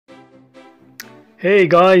Hey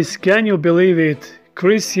guys, can you believe it?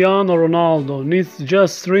 Cristiano Ronaldo needs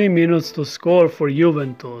just 3 minutes to score for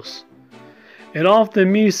Juventus. And after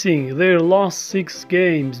missing their last 6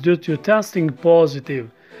 games due to testing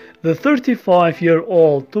positive, the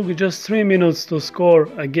 35-year-old took just 3 minutes to score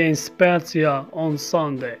against Spezia on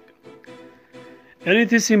Sunday. And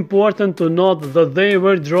it is important to note that they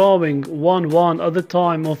were drawing 1-1 at the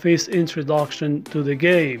time of his introduction to the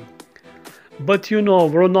game. But you know,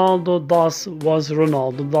 Ronaldo does what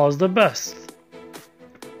Ronaldo does the best.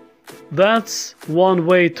 That's one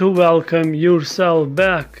way to welcome yourself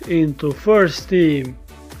back into first team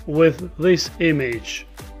with this image.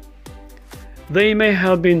 They may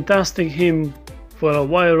have been testing him for a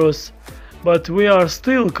virus, but we are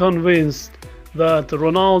still convinced that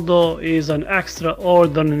Ronaldo is an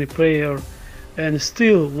extraordinary player and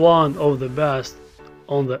still one of the best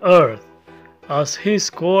on the earth, as he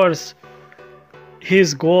scores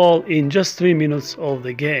his goal in just 3 minutes of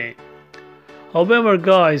the game. However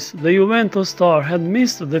guys, the Juventus star had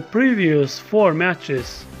missed the previous 4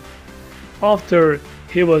 matches after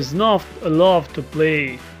he was not allowed to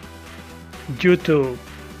play due to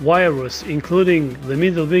virus, including the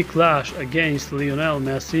midweek clash against Lionel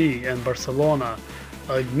Messi and Barcelona,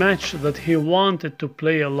 a match that he wanted to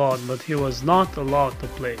play a lot but he was not allowed to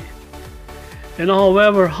play. And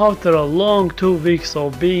however, after a long 2 weeks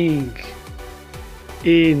of being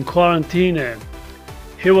in quarantine,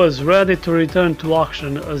 he was ready to return to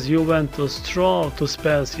action as Juventus drew to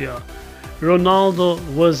Spezia. Ronaldo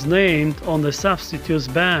was named on the substitutes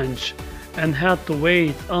bench and had to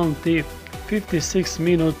wait until 56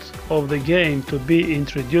 minutes of the game to be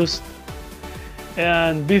introduced.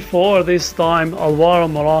 And before this time, Alvaro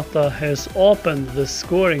Morata has opened the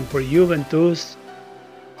scoring for Juventus.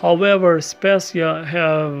 However, Spezia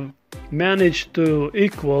have managed to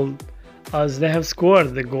equal as they have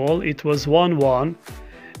scored the goal. It was 1-1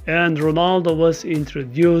 and Ronaldo was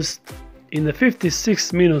introduced in the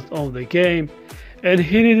 56th minute of the game, and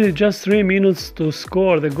he needed just 3 minutes to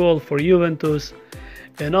score the goal for Juventus,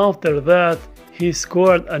 and after that he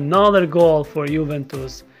scored another goal for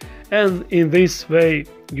Juventus, and in this way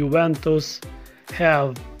Juventus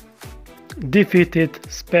have defeated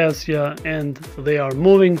Spezia and they are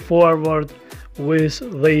moving forward with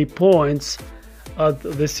the points at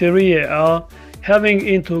the Serie A, having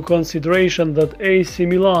into consideration that AC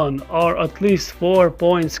Milan are at least 4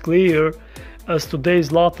 points clear, as today's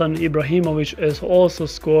Zlatan Ibrahimovic has also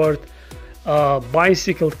scored a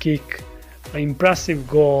bicycle kick, an impressive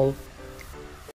goal